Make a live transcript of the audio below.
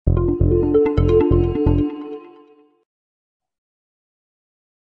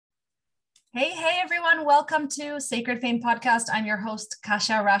Hey, everyone. Welcome to Sacred Fame Podcast. I'm your host,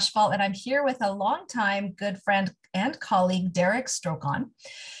 Kasha Rashfal, and I'm here with a longtime good friend and colleague, Derek Strocon.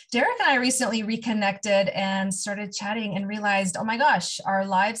 Derek and I recently reconnected and started chatting and realized, oh my gosh, our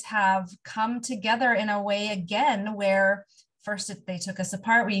lives have come together in a way again where first they took us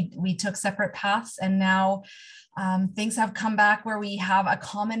apart, we took separate paths, and now things have come back where we have a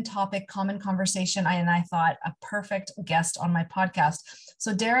common topic, common conversation. And I thought a perfect guest on my podcast.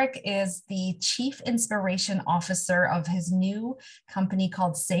 So Derek is the Chief Inspiration Officer of his new company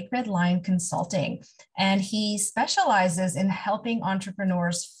called Sacred Line Consulting. And he specializes in helping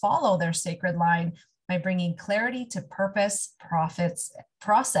entrepreneurs follow their sacred line by bringing clarity to purpose,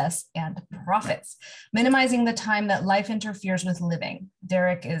 process, and profits, minimizing the time that life interferes with living.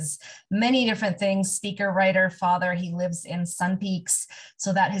 Derek is many different things: speaker, writer, father. He lives in Sun Peaks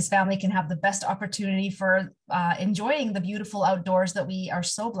so that his family can have the best opportunity for enjoying the beautiful outdoors that we are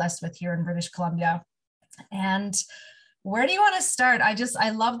so blessed with here in British Columbia. And where do you want to start?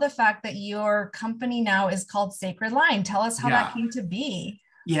 I love the fact that your company now is called Sacred Line. Tell us how that came to be.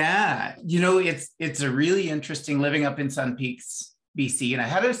 Yeah, it's a really interesting living up in Sun Peaks, BC, and I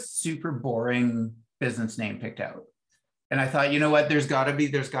had a super boring business name picked out. And I thought, you know what, there's got to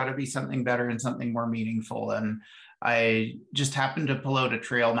be something better and something more meaningful. And I just happened to pull out a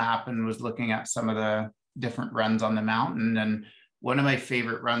trail map and was looking at some of the different runs on the mountain. And one of my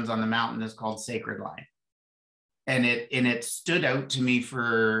favorite runs on the mountain is called Sacred Line. And it stood out to me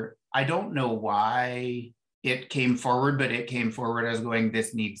for, I don't know why it came forward, but it came forward as going,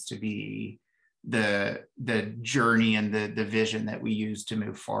 this needs to be the journey and the vision that we use to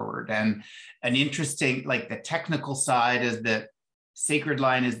move forward. And an interesting, like the technical side is that Sacred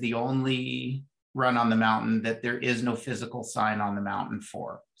Line is the only run on the mountain that there is no physical sign on the mountain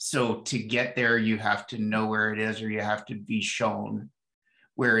for. So to get there, you have to know where it is, or you have to be shown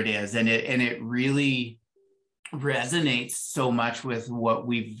where it is. And it really resonates so much with what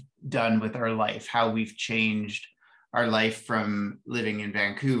we've done with our life, how we've changed our life from living in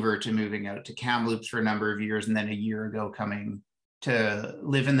Vancouver to moving out to Kamloops for a number of years, and then a year ago coming to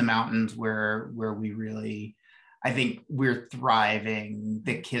live in the mountains where we really, I think we're thriving.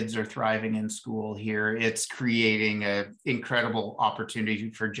 The kids are thriving in school here. It's creating an incredible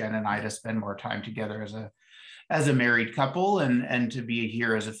opportunity for Jen and I to spend more time together as a married couple and to be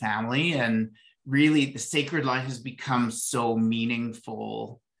here as a family. And really, the Sacred Line has become so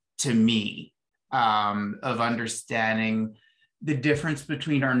meaningful to me, of understanding the difference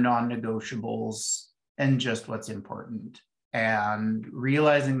between our non-negotiables and just what's important, and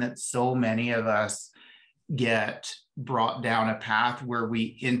realizing that so many of us get brought down a path where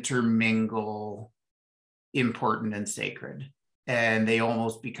we intermingle important and sacred, and they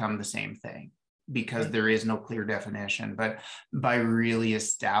almost become the same thing, because there is no clear definition. But by really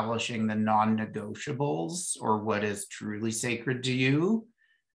establishing the non-negotiables, or what is truly sacred to you,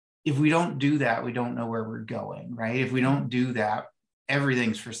 if we don't do that, we don't know where we're going, right? If we don't do that,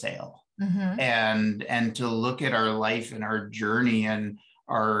 everything's for sale. Mm-hmm. And to look at our life and our journey and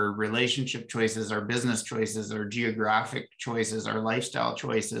our relationship choices, our business choices, our geographic choices, our lifestyle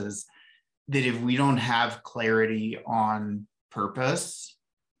choices, that if we don't have clarity on purpose,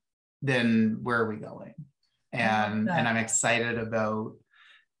 then where are we going? And I'm excited about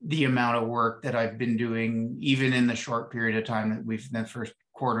the amount of work that I've been doing, even in the short period of time that the first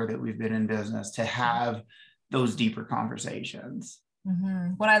quarter that we've been in business, to have those deeper conversations.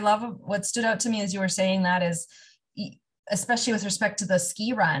 Mm-hmm. What stood out to me as you were saying that is, especially with respect to the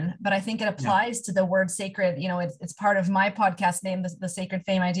ski run, but I think it applies to the word sacred. It's part of my podcast name, the Sacred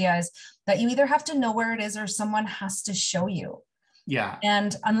Fame idea, is that you either have to know where it is or someone has to show you. Yeah.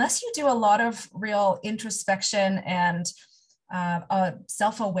 And unless you do a lot of real introspection and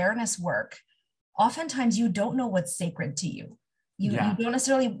self-awareness work, oftentimes you don't know what's sacred to you. You don't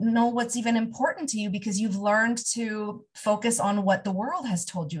necessarily know what's even important to you, because you've learned to focus on what the world has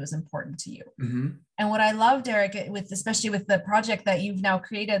told you is important to you. Mm-hmm. And what I love, Derek, especially with the project that you've now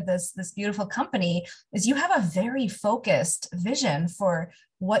created, this beautiful company, is you have a very focused vision for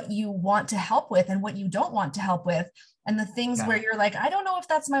what you want to help with and what you don't want to help with. And the things where you're like, I don't know if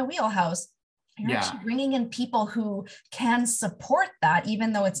that's my wheelhouse. You're actually bringing in people who can support that,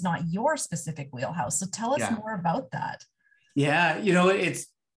 even though it's not your specific wheelhouse. So tell us more about that. Yeah,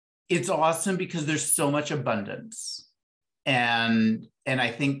 it's awesome because there's so much abundance. And I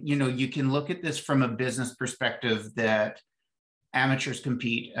think, you can look at this from a business perspective, that amateurs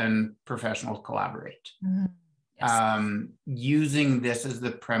compete and professionals collaborate. Mm-hmm. Yes. Using this as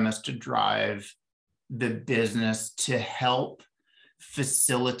the premise to drive the business to help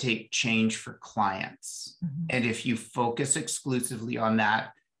facilitate change for clients. Mm-hmm. And if you focus exclusively on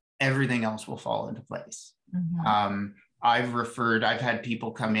that, everything else will fall into place. Mm-hmm. I've had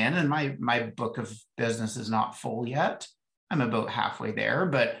people come in, and my book of business is not full yet. I'm about halfway there,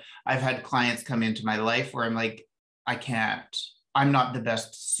 but I've had clients come into my life where I'm like, I'm not the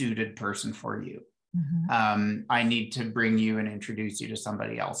best suited person for you. Mm-hmm. I need to bring you and introduce you to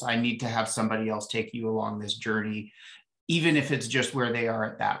somebody else. I need to have somebody else take you along this journey, even if it's just where they are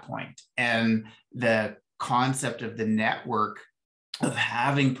at that point. And the concept of the network of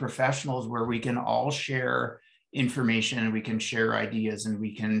having professionals where we can all share information, and we can share ideas, and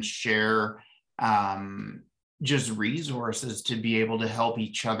we can share just resources to be able to help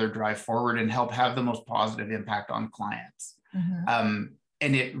each other drive forward and help have the most positive impact on clients. Mm-hmm.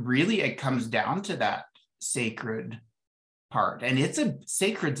 And it comes down to that sacred part. And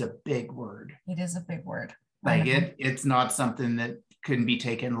sacred's a big word. It is a big word. Like it's not something that can be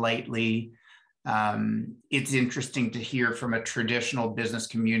taken lightly. It's interesting to hear from a traditional business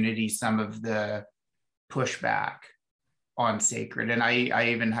community some of the pushback on sacred. And I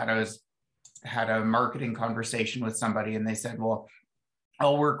even had a marketing conversation with somebody, and they said, well,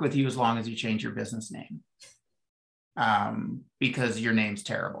 I'll work with you as long as you change your business name, because your name's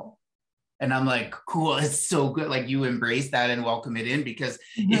terrible. And I'm like, cool, it's so good. Like, you embrace that and welcome it in, because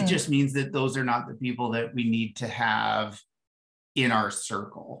it just means that those are not the people that we need to have in our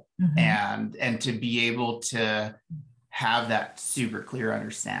circle. And to be able to have that super clear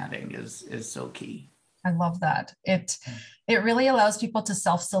understanding is so key. I love that. It really allows people to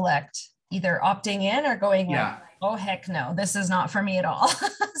self-select, either opting in or going like, oh, heck no, this is not for me at all.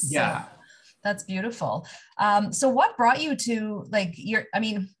 That's beautiful. So what brought you to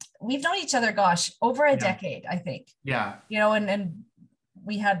we've known each other, over a decade, I think. And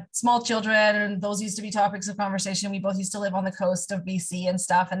we had small children, and those used to be topics of conversation. We both used to live on the coast of BC and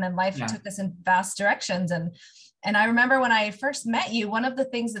stuff. And then life took us in vast directions. And I remember when I first met you, one of the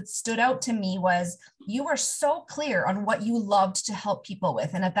things that stood out to me was you were so clear on what you loved to help people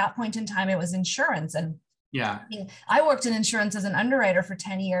with. And at that point in time, it was insurance. And I worked in insurance as an underwriter for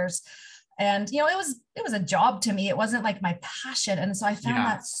 10 years. And, it was a job to me. It wasn't like my passion. And so I found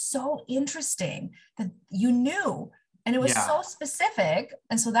that so interesting that you knew, and it was so specific.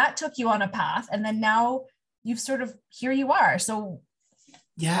 And so that took you on a path. And then now you've sort of, here you are. So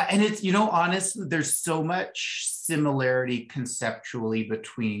and it's, honestly, there's so much similarity conceptually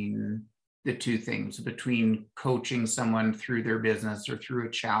between the two things, between coaching someone through their business or through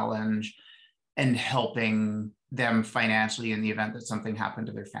a challenge and helping them financially in the event that something happened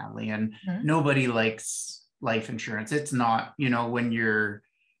to their family. And nobody likes life insurance. It's not, when you're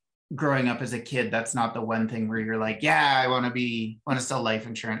growing up as a kid, that's not the one thing where you're like, I want to sell life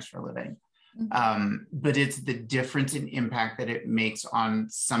insurance for a living. But it's the difference in impact that it makes on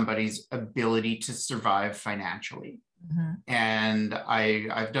somebody's ability to survive financially. And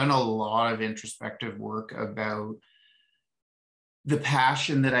I've done a lot of introspective work about the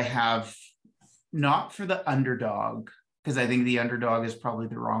passion that I have, not for the underdog, because I think the underdog is probably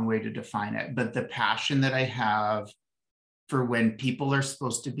the wrong way to define it, but the passion that I have for when people are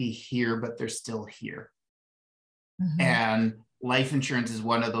supposed to be here, but they're still here. And life insurance is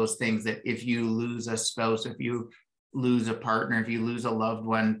one of those things that if you lose a spouse, if you lose a partner, if you lose a loved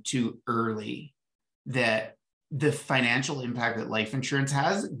one too early, that the financial impact that life insurance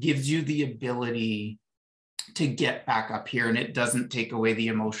has gives you the ability to get back up here. And it doesn't take away the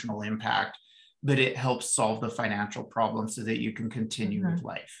emotional impact, but it helps solve the financial problem so that you can continue with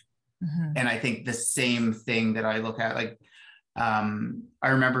life. And I think the same thing that I look at, like, I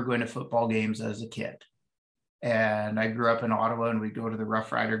remember going to football games as a kid. And I grew up in Ottawa, and we'd go to the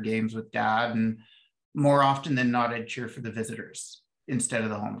Rough Rider games with Dad. And more often than not, I'd cheer for the visitors instead of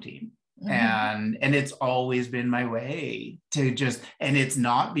the home team. And it's always been my way to just, and it's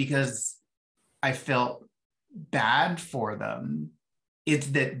not because I felt bad for them. It's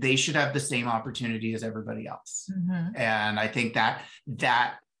that they should have the same opportunity as everybody else. And I think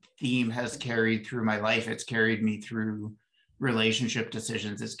that theme has carried through my life. It's carried me through relationship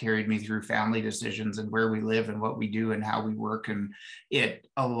decisions. It's carried me through family decisions and where we live and what we do and how we work. And it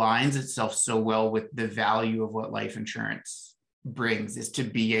aligns itself so well with the value of what life insurance brings, is to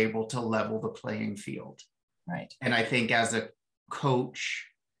be able to level the playing field. Right. And I think as a coach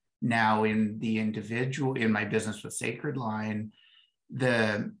now in my business with Sacred Line,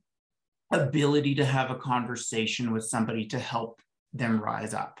 the ability to have a conversation with somebody to help them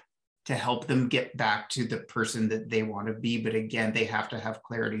rise up, to help them get back to the person that they want to be. But again, they have to have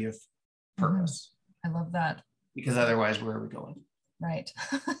clarity of purpose. I love that. Because otherwise, where are we going? Right.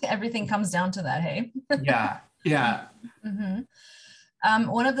 Everything comes down to that, hey? Yeah.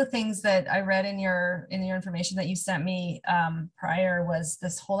 One of the things that I read in your information that you sent me prior was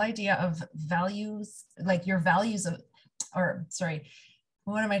this whole idea of values, like your values of, or sorry,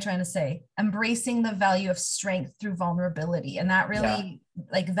 what am I trying to say? Embracing the value of strength through vulnerability. And that really,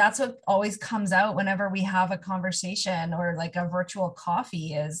 like, that's what always comes out whenever we have a conversation or like a virtual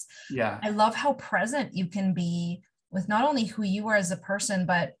coffee is, I love how present you can be with not only who you are as a person,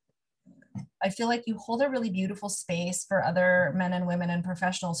 but I feel like you hold a really beautiful space for other men and women and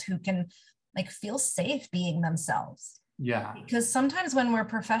professionals who can like feel safe being themselves. Yeah. Because sometimes when we're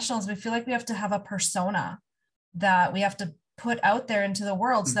professionals, we feel like we have to have a persona that we have to put out there into the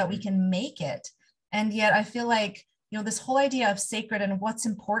world so that we can make it. And yet I feel like, you know, this whole idea of sacred and what's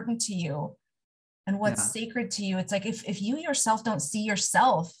important to you and what's sacred to you, it's like if you yourself don't see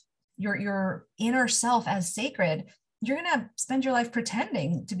yourself, your inner self as sacred, you're going to spend your life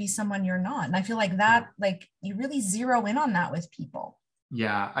pretending to be someone you're not. And I feel like that, like you really zero in on that with people.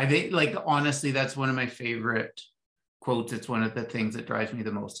 Yeah. I think, like, honestly, that's one of my favorite quotes. It's one of the things that drives me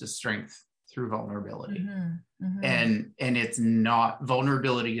the most is strength through vulnerability. And it's not,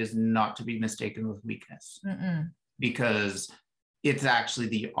 vulnerability is not to be mistaken with weakness, because it's actually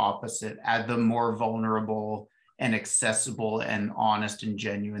the opposite. As the more vulnerable and accessible and honest and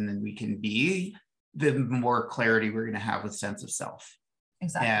genuine than we can be, the more clarity we're going to have with sense of self.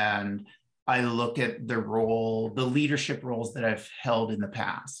 Exactly. And I look at the leadership roles that I've held in the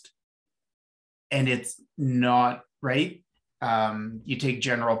past, and it's not right. You take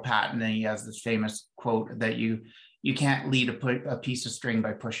General Patton, and he has this famous quote that you can't lead a piece of string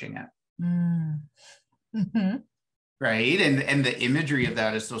by pushing it. Right. And the imagery of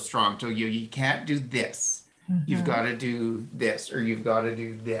that is so strong. So you can't do this. You've got to do this, or you've got to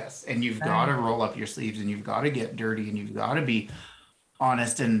do this, and you've got to roll up your sleeves, and you've got to get dirty, and you've got to be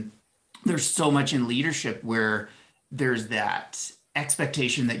honest. And there's so much in leadership where there's that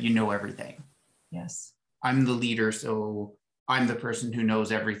expectation that you know everything. Yes. I'm the leader, so I'm the person who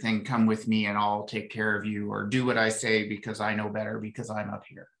knows everything. Come with me and I'll take care of you, or do what I say because I know better because I'm up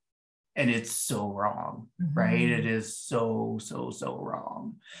here. And it's so wrong, right? It is so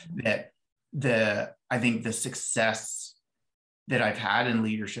wrong that I think the success that I've had in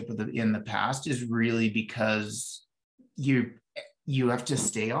leadership in the past is really because you have to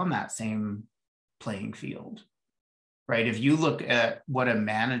stay on that same playing field, right? If you look at what a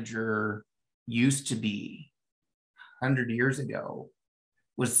manager used to be 100 years ago,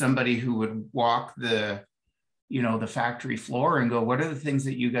 was somebody who would walk the factory floor and go, what are the things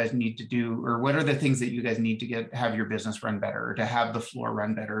that you guys need to do? Or what are the things that you guys need to have your business run better, or to have the floor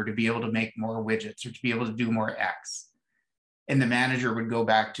run better, or to be able to make more widgets, or to be able to do more X? And the manager would go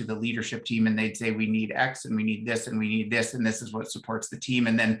back to the leadership team and they'd say, we need X and we need this and we need this, and this is what supports the team.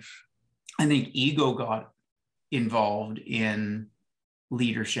 And then I think ego got involved in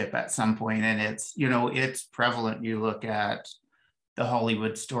leadership at some point. And it's prevalent. You look at the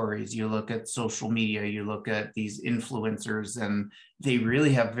Hollywood stories, you look at social media, you look at these influencers, and they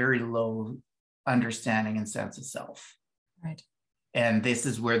really have very low understanding and sense of self. Right. And this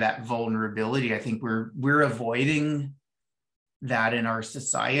is where that vulnerability, I think we're avoiding that in our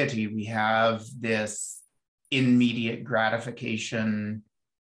society. We have this immediate gratification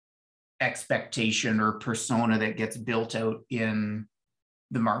expectation or persona that gets built out in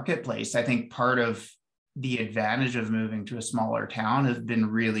the marketplace. I think part of the advantage of moving to a smaller town has been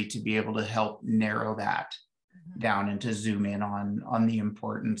really to be able to help narrow that down and to zoom in on the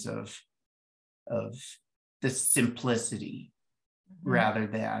importance of the simplicity rather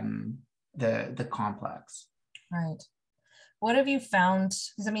than the complex. Right. What have you found?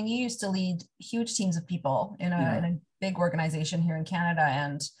 Because I mean, you used to lead huge teams of people in a big organization here in Canada,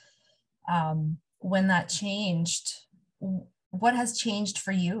 and when that changed, what has changed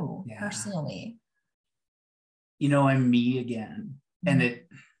for you personally? I'm me again, and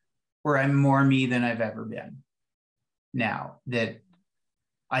I'm more me than I've ever been. Now that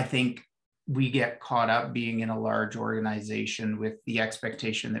I think we get caught up being in a large organization with the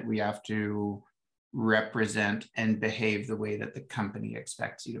expectation that we have to represent and behave the way that the company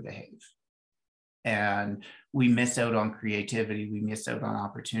expects you to behave. And we miss out on creativity, we miss out on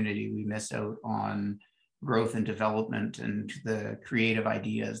opportunity, we miss out on growth and development and the creative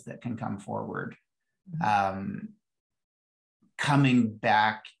ideas that can come forward. Coming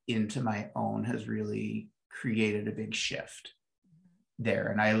back into my own has really created a big shift there.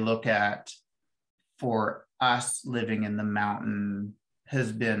 And I look at, for us, living in the mountain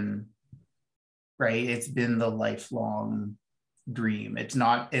has been, right, it's been the lifelong dream.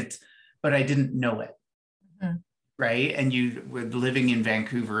 But I didn't know it. Right. And living in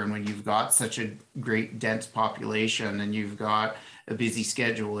Vancouver, and when you've got such a great dense population, and you've got a busy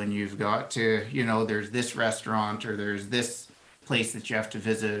schedule and you've got to, there's this restaurant or there's this place that you have to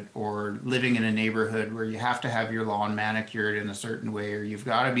visit, or living in a neighborhood where you have to have your lawn manicured in a certain way, or you've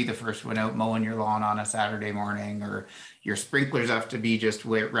got to be the first one out mowing your lawn on a Saturday morning, or your sprinklers have to be just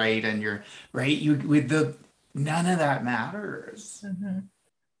right, and you're right, none of that matters. Mm-hmm.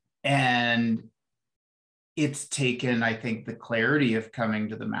 And it's taken, I think, the clarity of coming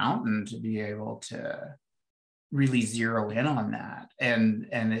to the mountain to be able to really zero in on that. And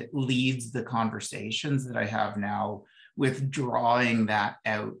it leads the conversations that I have now with drawing that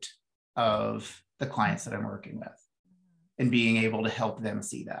out of the clients that I'm working with and being able to help them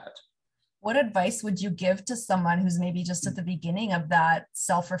see that. What advice would you give to someone who's maybe just at the beginning of that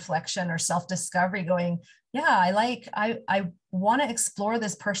self-reflection or self-discovery, going, yeah, I want to explore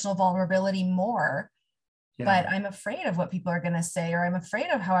this personal vulnerability more, but I'm afraid of what people are going to say, or I'm afraid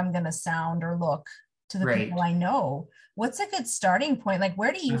of how I'm going to sound or look to the people I know? What's a good starting point? Like,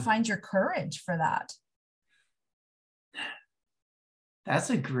 where do you find your courage for that?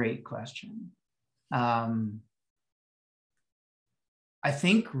 That's a great question. I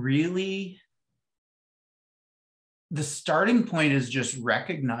think really the starting point is just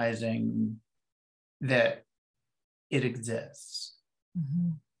recognizing that it exists,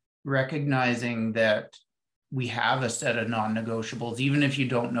 recognizing that we have a set of non-negotiables, even if you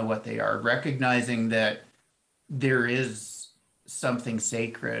don't know what they are, recognizing that there is something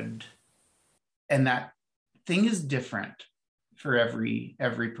sacred and that thing is different for every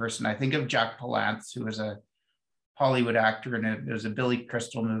person. I think of Jack Palance, who was a Hollywood actor, and there's a Billy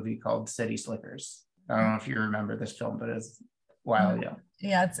Crystal movie called City Slickers. I don't know if you remember this film, but it's a while ago.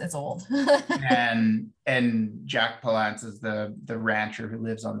 Yeah, it's old. and Jack Palance is the rancher who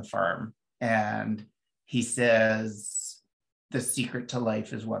lives on the farm, and he says the secret to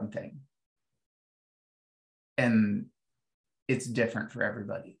life is one thing, and it's different for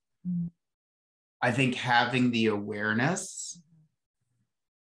everybody. I think having the awareness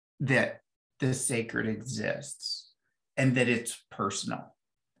that the sacred exists and that it's personal,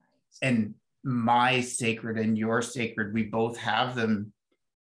 and my sacred and your sacred, we both have them,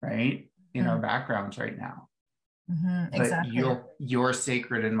 right, in our backgrounds right now. Exactly. But your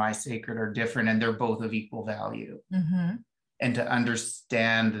sacred and my sacred are different, and they're both of equal value. And to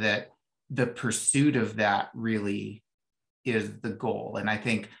understand that the pursuit of that really is the goal. And I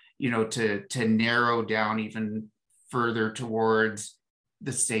think, to narrow down even further towards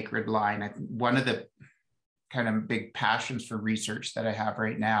the sacred line, one of the kind of big passions for research that I have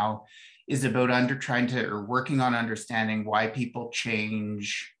right now is about working on understanding why people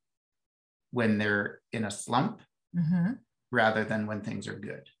change when they're in a slump rather than when things are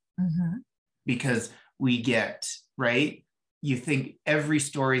good. Because we get, right? You think every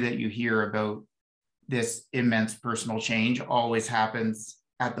story that you hear about this immense personal change always happens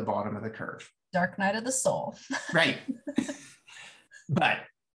at the bottom of the curve. Dark night of the soul. Right. But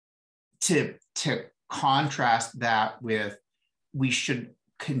to contrast that with, we should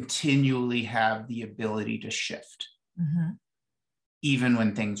continually have the ability to shift, even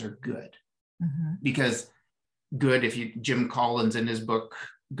when things are good. Because good, Jim Collins in his book,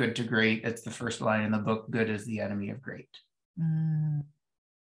 Good to Great, it's the first line in the book, good is the enemy of great. And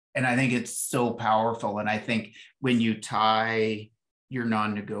I think it's so powerful. And I think when you tie your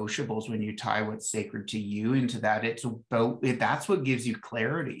non-negotiables, when you tie what's sacred to you into that, that's what gives you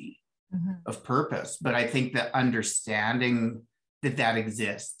clarity of purpose. But I think that understanding that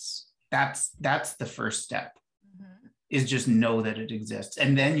exists, that's the first step, is just know that it exists.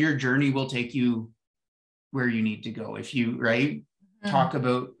 And then your journey will take you where you need to go. If you, talk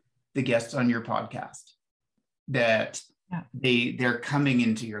about the guests on your podcast, that they're coming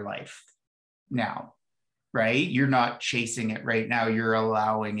into your life now, right? You're not chasing it right now. You're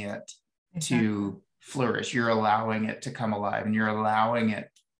allowing it to flourish. You're allowing it to come alive, and you're allowing it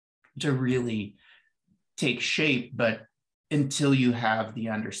to really take shape. But until you have the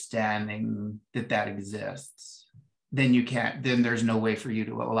understanding that exists, then there's no way for you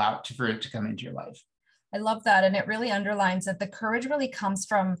to allow for it to come into your life. I love that. And it really underlines that the courage really comes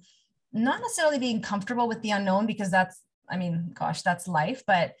from not necessarily being comfortable with the unknown, because that's life,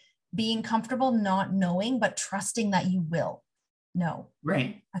 but being comfortable not knowing, but trusting that you will know.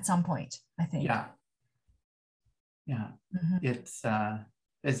 Right. At some point, I think. Yeah.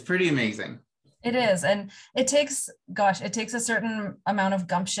 It's pretty amazing. It is. And it takes a certain amount of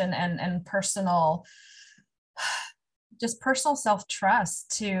gumption and personal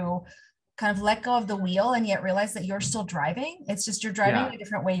self-trust to kind of let go of the wheel and yet realize that you're still driving. It's just you're driving in a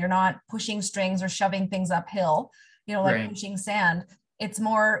different way. You're not pushing strings or shoving things uphill, pushing sand. It's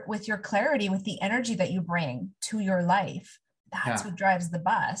more with your clarity, with the energy that you bring to your life, That's what drives the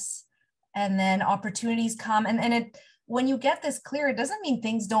bus. And then opportunities come, and when you get this clear, it doesn't mean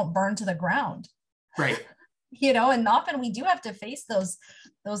things don't burn to the ground. Right. And often we do have to face those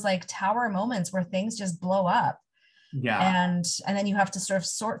like tower moments where things just blow up. Yeah. And then you have to sort of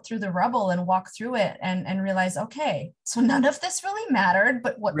sort through the rubble and walk through it and realize, okay, so none of this really mattered,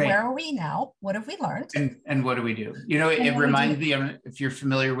 but where are we now? What have we learned? And what do we do? It reminds me, if you're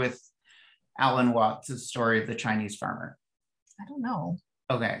familiar with Alan Watts' story of the Chinese farmer. I don't know.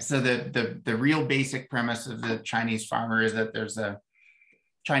 Okay. So the real basic premise of the Chinese farmer is that there's a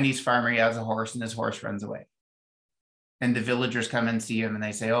Chinese farmer, he has a horse and his horse runs away. And the villagers come and see him and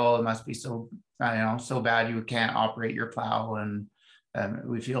they say, oh, it must be so bad you can't operate your plow. And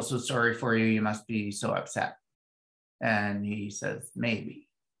we feel so sorry for you. You must be so upset. And he says, maybe.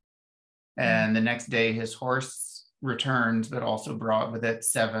 And the next day his horse returns, but also brought with it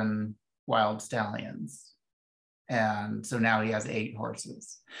 7 wild stallions. And so now he has 8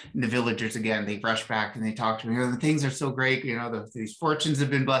 horses. And the villagers, again, they rush back and they talk to him. The things are so great. These fortunes have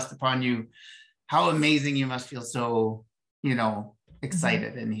been blessed upon you. How amazing. You must feel so,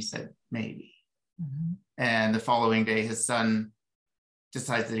 excited. And he said, maybe. And the following day, his son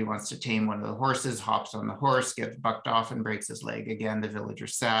decides that he wants to tame one of the horses, hops on the horse, gets bucked off and breaks his leg. Again, the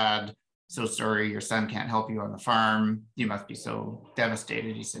villager's sad. So sorry, your son can't help you on the farm. You must be so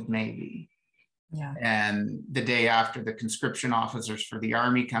devastated. He said, maybe. Yeah. And the day after, the conscription officers for the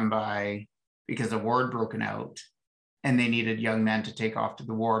army come by because a war had broken out and they needed young men to take off to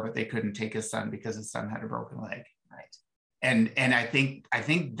the war, but they couldn't take his son because his son had a broken leg. Right. And I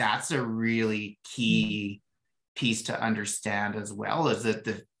think that's a really key piece to understand as well, is that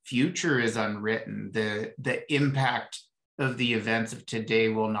the future is unwritten. The impact of the events of today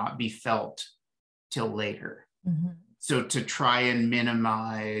will not be felt till later. So to try and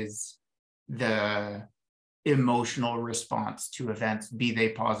minimize the emotional response to events, be they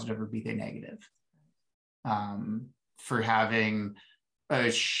positive or be they negative, for having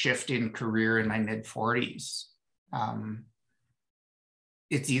a shift in career in my mid-40s,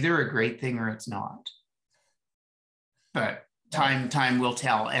 it's either a great thing or it's not. But time will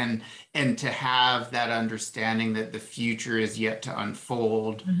tell. And to have that understanding that the future is yet to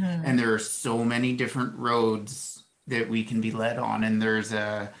unfold, and there are so many different roads that we can be led on, and there's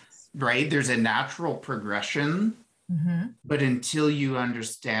a natural progression, but until you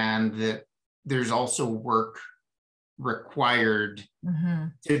understand that there's also work required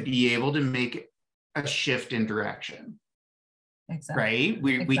to be able to make a shift in direction. Exactly.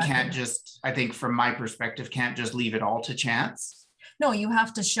 Right? We can't just, I think from my perspective, can't just leave it all to chance. No, you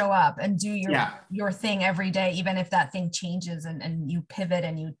have to show up and do your thing every day, even if that thing changes and you pivot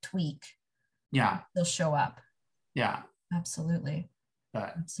and you tweak. Yeah. They'll show up. Yeah. Absolutely.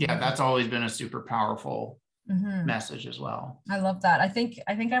 But yeah, that's always been a super powerful message as well. I love that. I think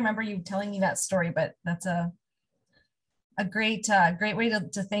I remember you telling me that story, but that's a great way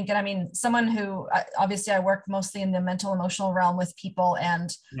to think. And I mean, someone who obviously I work mostly in the mental emotional realm with people,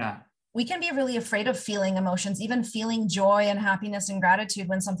 and we can be really afraid of feeling emotions, even feeling joy and happiness and gratitude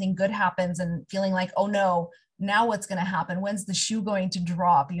when something good happens, and feeling like, oh no, now what's going to happen? When's the shoe going to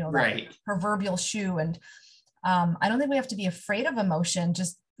drop? That proverbial shoe. And I don't think we have to be afraid of emotion,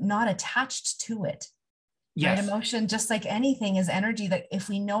 just not attached to it. Yes. Right? Emotion, just like anything, is energy that if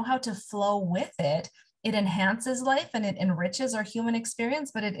we know how to flow with it, it enhances life and it enriches our human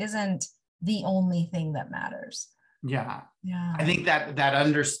experience, but it isn't the only thing that matters. Yeah. I think that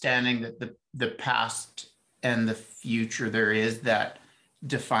understanding that the past and the future, there is that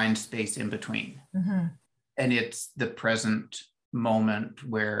defined space in between. And it's the present moment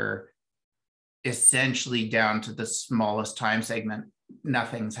where essentially down to the smallest time segment,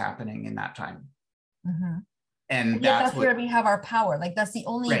 nothing's happening in that time. And that's where we have our power. Like that's the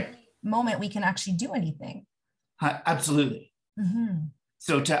only moment we can actually do anything. Absolutely.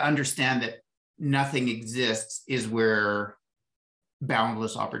 So to understand that nothing exists is where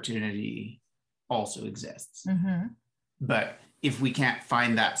boundless opportunity also exists. But if we can't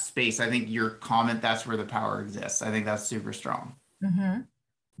find that space, I think your comment, that's where the power exists. I think that's super strong.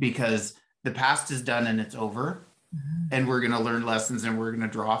 Because the past is done and it's over, and we're going to learn lessons and we're going to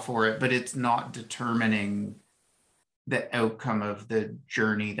draw for it, but it's not determining the outcome of the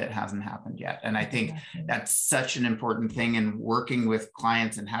journey that hasn't happened yet. And I think that's such an important thing in working with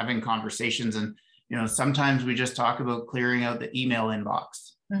clients and having conversations. And, sometimes we just talk about clearing out the email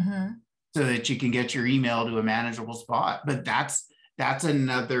inbox so that you can get your email to a manageable spot. But that's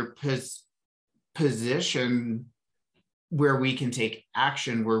another position where we can take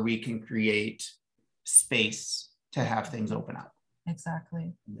action, where we can create space to have things open up.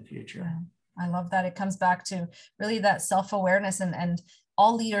 Exactly. In the future. I love that. It comes back to really that self-awareness, and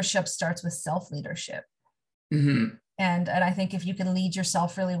all leadership starts with self-leadership. Mm-hmm. And I think if you can lead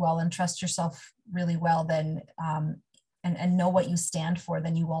yourself really well and trust yourself really well, then and know what you stand for,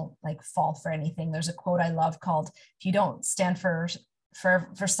 then you won't like fall for anything. There's a quote I love called, if you don't stand for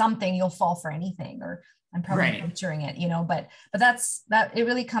something, you'll fall for anything. Or I'm probably butchering it, but that's that. It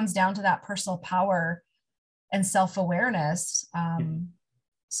really comes down to that personal power and self-awareness,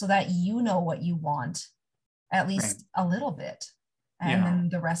 so that you know what you want, at least a little bit, and then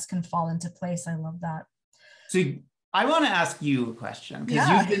the rest can fall into place. I love that. So I want to ask you a question,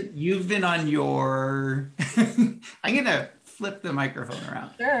 because you've been on your I'm gonna flip the microphone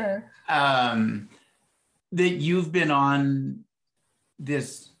around. Sure. That you've been on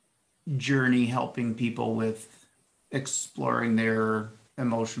this journey helping people with exploring their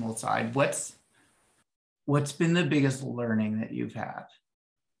emotional side. What's been the biggest learning that you've had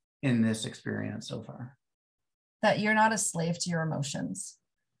in this experience so far? That you're not a slave to your emotions,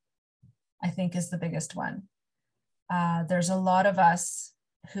 I think, is the biggest one. There's a lot of us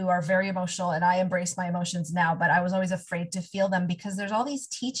who are very emotional, and I embrace my emotions now, but I was always afraid to feel them, because there's all these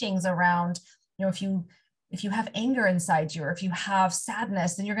teachings around, if you have anger inside you, or if you have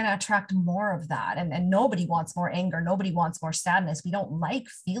sadness, then you're going to attract more of that. And nobody wants more anger. Nobody wants more sadness. We don't like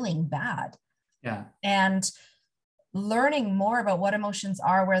feeling bad. Yeah. And learning more about what emotions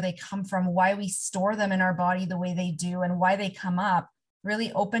are, where they come from, why we store them in our body the way they do, and why they come up,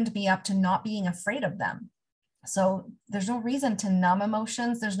 really opened me up to not being afraid of them. So there's no reason to numb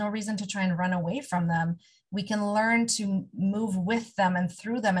emotions. There's no reason to try and run away from them. We can learn to move with them and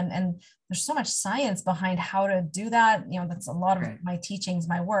through them. And there's so much science behind how to do that. That's a lot of my teachings,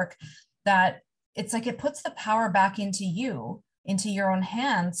 my work, that it's like it puts the power back into you, into your own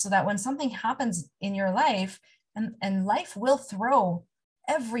hands, so that when something happens in your life, and life will throw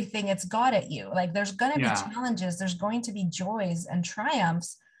everything it's got at you. Like there's going to be challenges, there's going to be joys and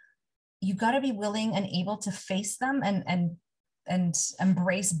triumphs. You got to be willing and able to face them and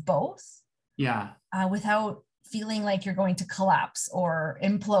embrace both. Yeah. Without feeling like you're going to collapse or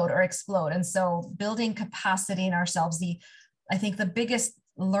implode or explode. And so building capacity in ourselves, I think the biggest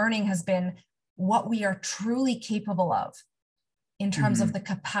learning has been what we are truly capable of in terms of the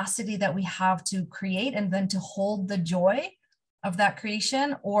capacity that we have to create, and then to hold the joy of that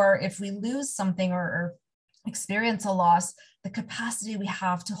creation. Or if we lose something or experience a loss, the capacity we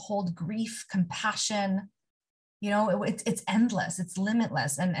have to hold grief, compassion, it's endless, it's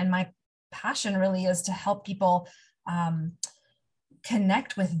limitless. And my passion really is to help people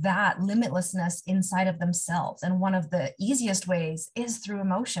connect with that limitlessness inside of themselves. And one of the easiest ways is through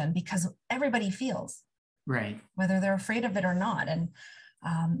emotion, because everybody feels, whether they're afraid of it or not. And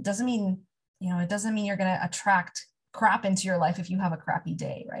doesn't mean, it doesn't mean you're going to attract crap into your life if you have a crappy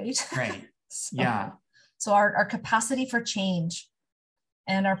day, right? So our capacity for change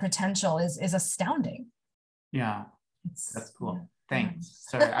and our potential is astounding. Yeah, that's cool. Thanks.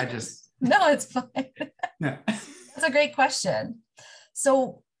 Sorry, I just... No, it's fine. No. That's a great question.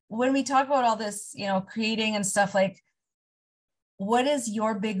 So when we talk about all this, creating and stuff, like, what is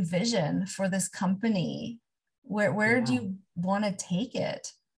your big vision for this company? Where do you want to take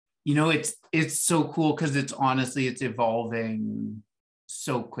it? It's so cool, because it's evolving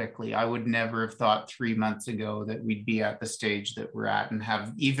so quickly. I would never have thought 3 months ago that we'd be at the stage that we're at and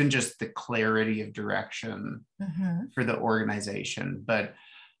have even just the clarity of direction for the organization. But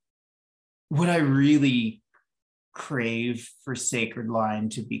what I really crave for Sacred Line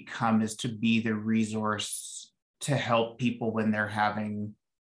to become is to be the resource to help people when they're having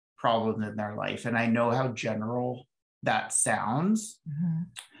problems in their life. And I know how general that sounds,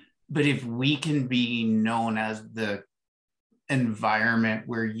 but if we can be known as the environment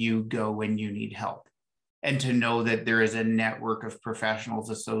where you go when you need help, and to know that there is a network of professionals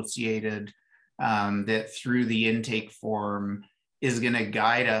associated, that through the intake form is going to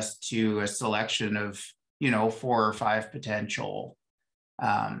guide us to a selection of 4 or 5 potential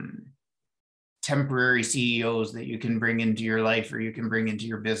temporary CEOs that you can bring into your life, or you can bring into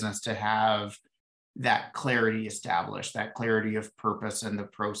your business, to have that clarity established, that clarity of purpose and the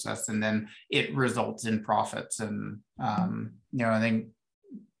process. And then it results in profits. And, I think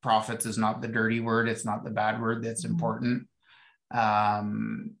profits is not the dirty word. It's not the bad word that's important.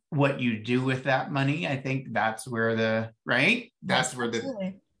 What you do with that money, I think that's where the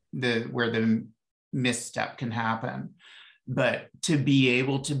misstep can happen. But to be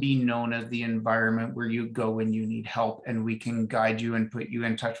able to be known as the environment where you go when you need help, and we can guide you and put you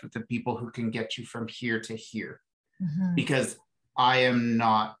in touch with the people who can get you from here to here. Because I am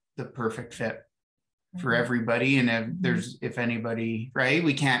not the perfect fit for everybody. And if anybody, right,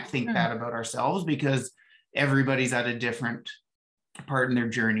 we can't think that about ourselves because everybody's at a different part in their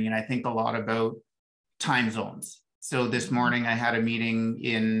journey. And I think a lot about time zones. So this morning I had a meeting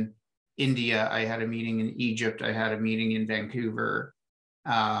in India, I had a meeting in Egypt, I had a meeting in Vancouver,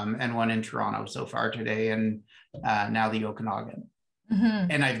 and one in Toronto so far today, and now the Okanagan.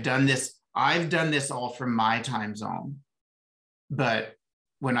 And I've done this all from my time zone. But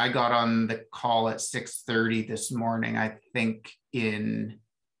when I got on the call at 6:30 this morning, I think in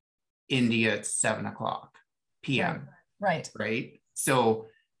India it's 7:00 p.m. Right. So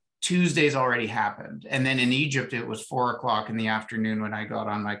Tuesday's already happened. And then in Egypt, it was 4:00 in the afternoon when I got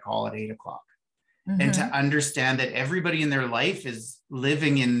on my call at 8:00. And to understand that everybody in their life is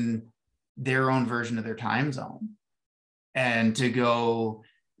living in their own version of their time zone. And to go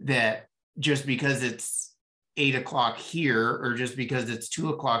that just because it's 8:00 here, or just because it's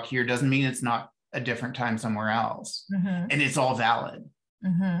 2:00 here, doesn't mean it's not a different time somewhere else. And it's all valid.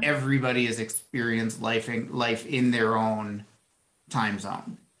 Everybody has experienced life in their own time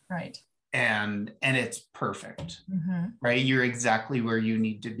zone. Right. And it's perfect. Right. You're exactly where you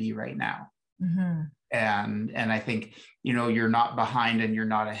need to be right now. And I think, you're not behind and you're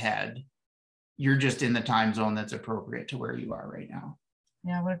not ahead. You're just in the time zone that's appropriate to where you are right now.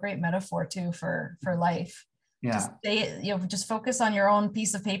 Yeah. What a great metaphor too for life. Yeah. Just stay, just focus on your own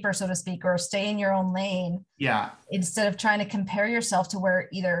piece of paper, so to speak, or stay in your own lane. Yeah. Instead of trying to compare yourself to where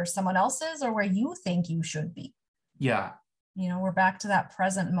either someone else is or where you think you should be. Yeah. We're back to that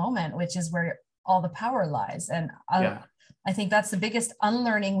present moment, which is where all the power lies. And I think that's the biggest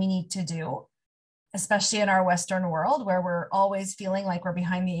unlearning we need to do, especially in our Western world, where we're always feeling like we're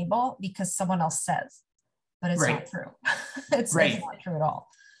behind the eight ball because someone else says, but it's not true. It's not true at all.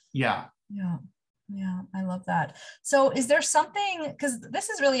 Yeah. Yeah, I love that. So is there something, because this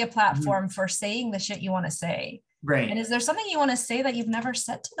is really a platform for saying the shit you want to say. Right. And is there something you want to say that you've never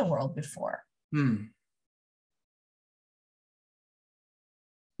said to the world before?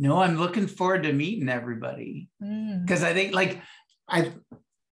 No, I'm looking forward to meeting everybody. Because I think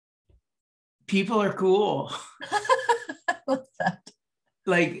people are cool. I love that.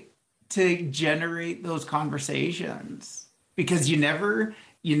 To generate those conversations, because you never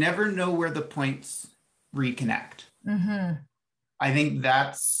know where the points reconnect. I think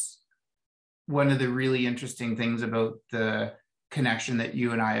that's one of the really interesting things about the connection that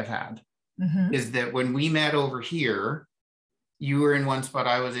you and I have had, is that when we met over here, you were in one spot,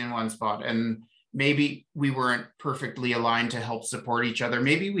 I was in one spot, and maybe we weren't perfectly aligned to help support each other.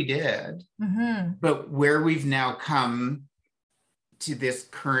 Maybe we did, but where we've now come to this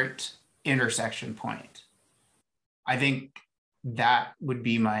current intersection point, I think that would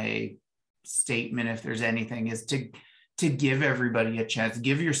be my statement, if there's anything, is to give everybody a chance,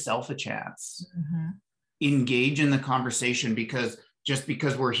 give yourself a chance, engage in the conversation, because just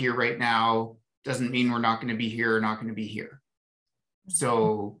because we're here right now doesn't mean we're not going to be here or not going to be here.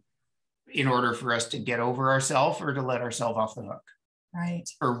 So in order for us to get over ourselves or to let ourselves off the hook, right,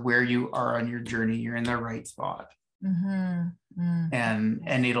 or where you are on your journey, you're in the right spot. And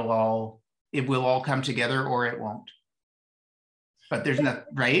it will all come together, or it won't. But there's not,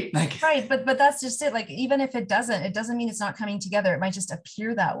 right? Right. But that's just it. Even if it doesn't mean it's not coming together. It might just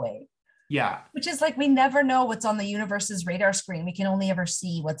appear that way. Yeah. Which is we never know what's on the universe's radar screen. We can only ever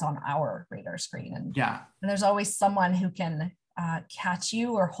see what's on our radar screen. And there's always someone who can catch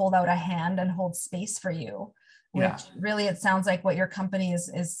you or hold out a hand and hold space for you, which really, it sounds like what your company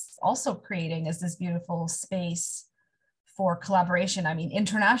is also creating is this beautiful space for collaboration. I mean,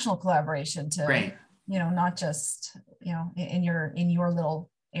 international collaboration to, not just, in your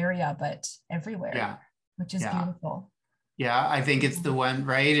little area, but everywhere, which is beautiful. Yeah. I think it's the one,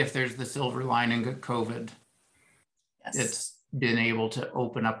 right? If there's the silver lining of COVID, it's been able to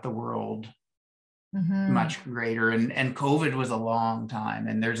open up the world much greater. And COVID was a long time,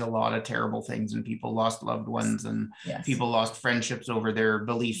 and there's a lot of terrible things, and people lost loved ones, and people lost friendships over their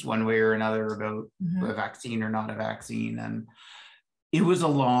beliefs one way or another about a vaccine or not a vaccine. And it was a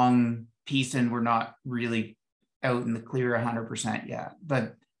long piece, and we're not really out in the clear 100% yet,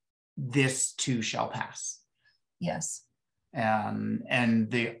 but this too shall pass. Yes.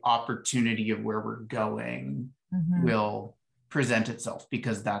 And the opportunity of where we're going will present itself,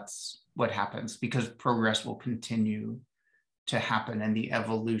 because that's what happens, because progress will continue to happen, and the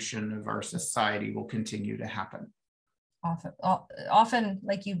evolution of our society will continue to happen. Often,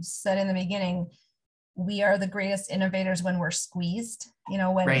 like you said in the beginning, we are the greatest innovators when we're squeezed,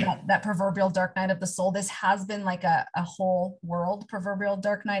 when that proverbial dark night of the soul. This has been a whole world proverbial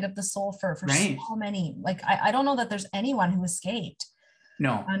dark night of the soul for so many. I don't know that there's anyone who escaped.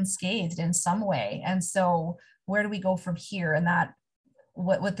 No. unscathed in some way. And so where do we go from here? And that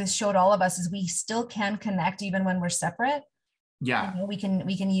what this showed all of us is we still can connect even when we're separate. Yeah. You know, we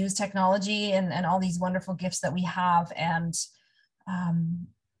can use technology and all these wonderful gifts that we have, and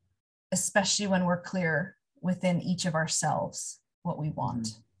especially when we're clear within each of ourselves what we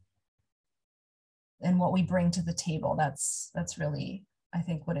want and what we bring to the table. That's really, I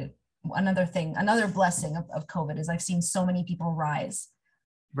think, another blessing of COVID is I've seen so many people rise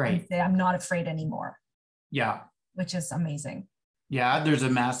and say, I'm not afraid anymore. Yeah. Which is amazing. Yeah, there's a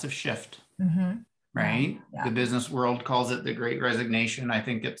massive shift. Right? Yeah. The business world calls it the Great Resignation. I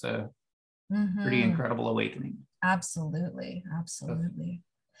think it's a pretty incredible awakening. Absolutely. Absolutely.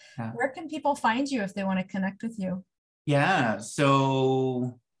 Yeah. Where can people find you if they want to connect with you? Yeah.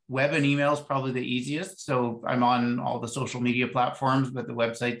 So web and email is probably the easiest. So I'm on all the social media platforms, but the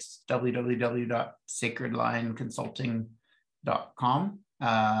website's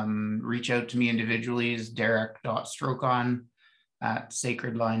www.sacredlineconsulting.com. Reach out to me individually is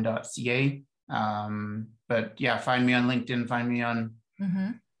derek.strocon@sacredline.ca. But yeah, find me on LinkedIn, find me on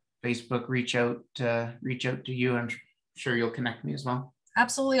Facebook, reach out to you. I'm sure you'll connect me as well.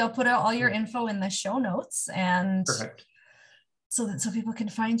 Absolutely. I'll put out all your info in the show notes, and perfect. So people can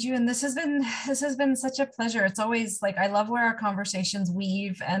find you. And this has been such a pleasure. It's always like, I love where our conversations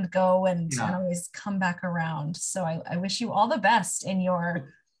weave and go and always come back around. So I wish you all the best in your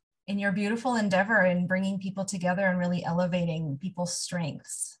beautiful endeavor in bringing people together and really elevating people's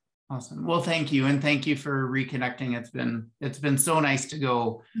strengths. Awesome. Well, thank you. And thank you for reconnecting. It's been so nice to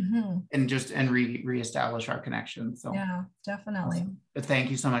go and reestablish our connection. So yeah, definitely. Awesome. But thank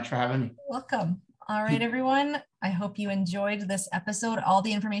you so much for having me. Welcome. All right, everyone. I hope you enjoyed this episode. All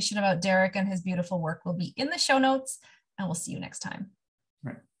the information about Derek and his beautiful work will be in the show notes, and we'll see you next time.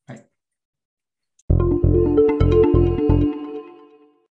 Right. Bye.